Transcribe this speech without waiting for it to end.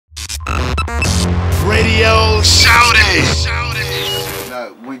Radio Shouty. Now,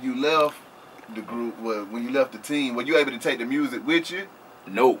 when you left the group, when you left the team, were you able to take the music with you?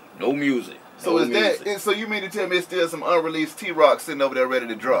 No music. So so you mean to tell me it's still some unreleased T-Rock sitting over there ready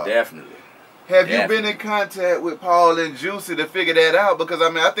to drop? Definitely. Have you been in contact with Paul and Juicy to figure that out? Because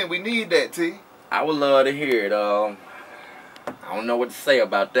I think we need that, T. I would love to hear it. I don't know what to say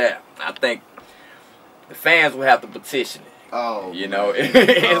about that. I think the fans will have to petition it. Oh, you know,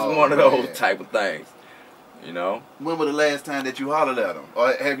 it's one of those type of things. You know. When was the last time that you hollered at him,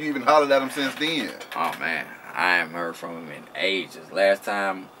 or have you even hollered at him since then? Oh man, I haven't heard from him in ages. Last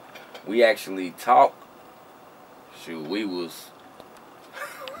time we actually talked, shoot, we was.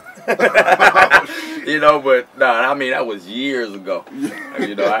 You know, but no, I mean that was years ago.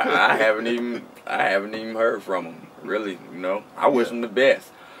 You know, I haven't even heard from him. Really, you know, I wish him the best.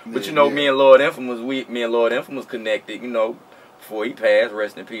 But you know, me and Lord Infamous connected. You know, before he passed,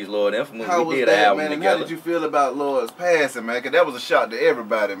 rest in peace, Lord Infamous. How we was did that, an album man? together. How did you feel about Lord's passing, man? Because that was a shock to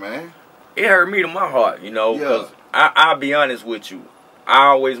everybody, man. It hurt me to my heart, you know, because I'll be honest with you. I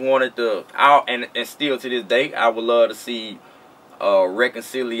always wanted to, and still to this day, I would love to see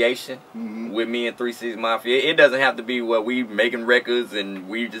reconciliation with me and 3 6 Mafia. It doesn't have to be where we making records and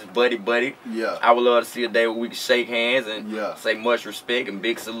we just buddy. Yeah. I would love to see a day where we can shake hands and say much respect and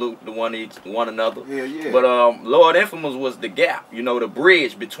big salute to one another. Yeah. But Lord Infamous was the gap, you know, the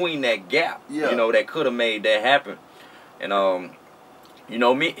bridge between that gap, you know, that could have made that happen. And you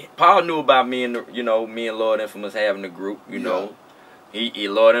know, Paul knew about me and me and Lord Infamous having a group, you know.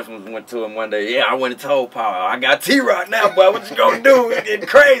 Lord Infamous went to him one day. Yeah, I went and told Paul, I got T-Rock now, boy. What you gonna do? It's getting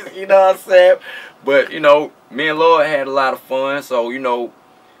crazy, you know what I'm saying? But, you know, me and Lord had a lot of fun. So, you know,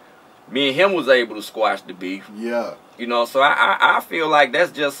 me and him was able to squash the beef. Yeah. You know, so I feel like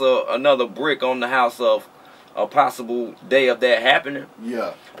that's just another brick on the house of a possible day of that happening.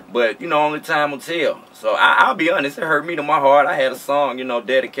 Yeah. But, you know, only time will tell. So, I'll be honest, it hurt me to my heart. I had a song, you know,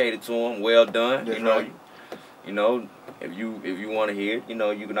 dedicated to him. Well done. That's you know, if you want to hear it, you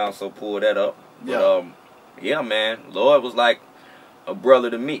know, you can also pull that up. Yeah. But, yeah, man, Lord was like a brother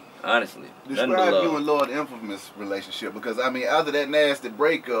to me, honestly. Describe you and Lord Infamous relationship, because I mean, after that nasty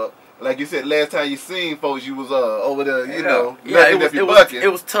breakup, like you said, last time you seen folks, you was over there, you know,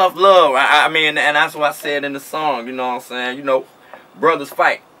 it was tough love. I mean, and that's what I said in the song. You know what I'm saying? You know, brothers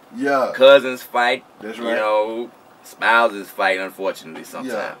fight. Yeah. Cousins fight. That's right. You know, spouses fight. Unfortunately,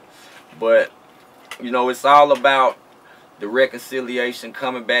 sometimes. Yeah. But you know, it's all about the reconciliation,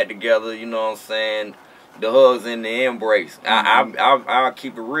 coming back together, you know what I'm saying? The hugs and the embrace. I'll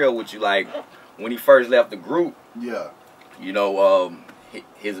keep it real with you. Like, when he first left the group, you know,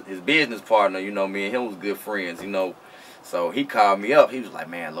 his business partner, you know, me and him was good friends, you know. So he called me up. He was like,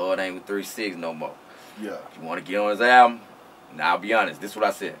 man, Lord ain't with 3 6 no more. Yeah. You want to get on his album? Now, I'll be honest. This is what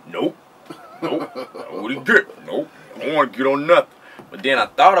I said. Nope. What he get? Nope. I don't want to get on nothing. But then I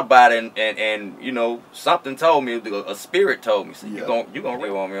thought about it, and you know, something told me, a spirit told me, said, you gonna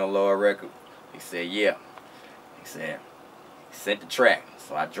really want me on Lord record? He said, yeah. He said, he sent the track.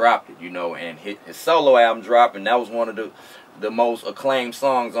 So I dropped it, you know, and his solo album dropped, and that was one of the most acclaimed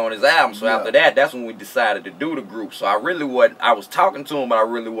songs on his album. So after that, that's when we decided to do the group. So I was talking to him, but I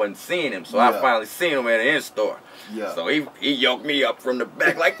really wasn't seeing him. So I finally seen him at an in-store. Yeah. So he yoked me up from the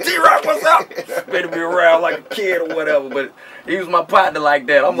back like, T-Rock, what's up? Spinning me around like a kid or whatever. But he was my partner like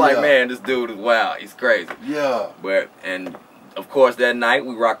that. I'm like, man, this dude is wild. He's crazy. Yeah. But, and of course, that night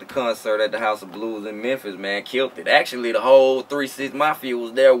we rocked a concert at the House of Blues in Memphis, man. Killed it. Actually, the whole 3 6 Mafia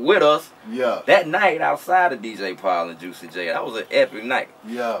was there with us. Yeah. That night outside of DJ Paul and Juicy J. That was an epic night.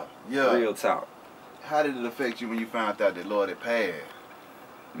 Yeah. Yeah. Real talk. How did it affect you when you found out that Lord had passed?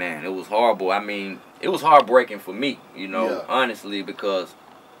 Man, it was horrible. I mean, it was heartbreaking for me, you know, honestly, because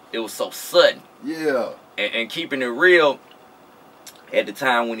it was so sudden. Yeah. And keeping it real, at the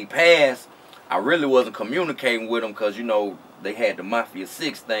time when he passed, I really wasn't communicating with him because, you know, they had the Mafia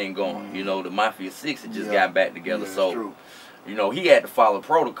 6 thing going. You know, the Mafia 6 had just got back together. So, you know, he had to follow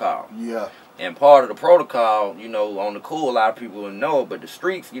protocol. Yeah. And part of the protocol, you know, on the cool, a lot of people wouldn't know it, but the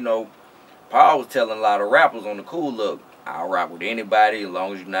streets, you know, Paul was telling a lot of rappers on the cool, look, I'll rock with anybody as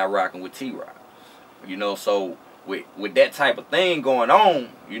long as you're not rocking with T-Rock. You know, so with that type of thing going on,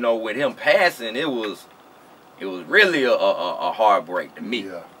 you know, with him passing, it was really a heartbreak to me.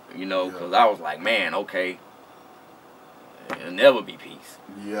 Yeah. You know, because I was like, man, okay, it'll never be peace.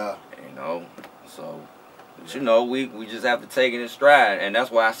 Yeah. You know, so, but, you know, we just have to take it in stride, and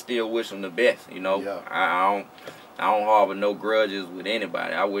that's why I still wish him the best, you know. Yeah. I don't harbor no grudges with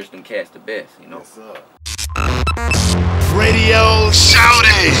anybody. I wish them cats the best, you know. Yes, sir. Radio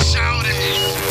Shouty.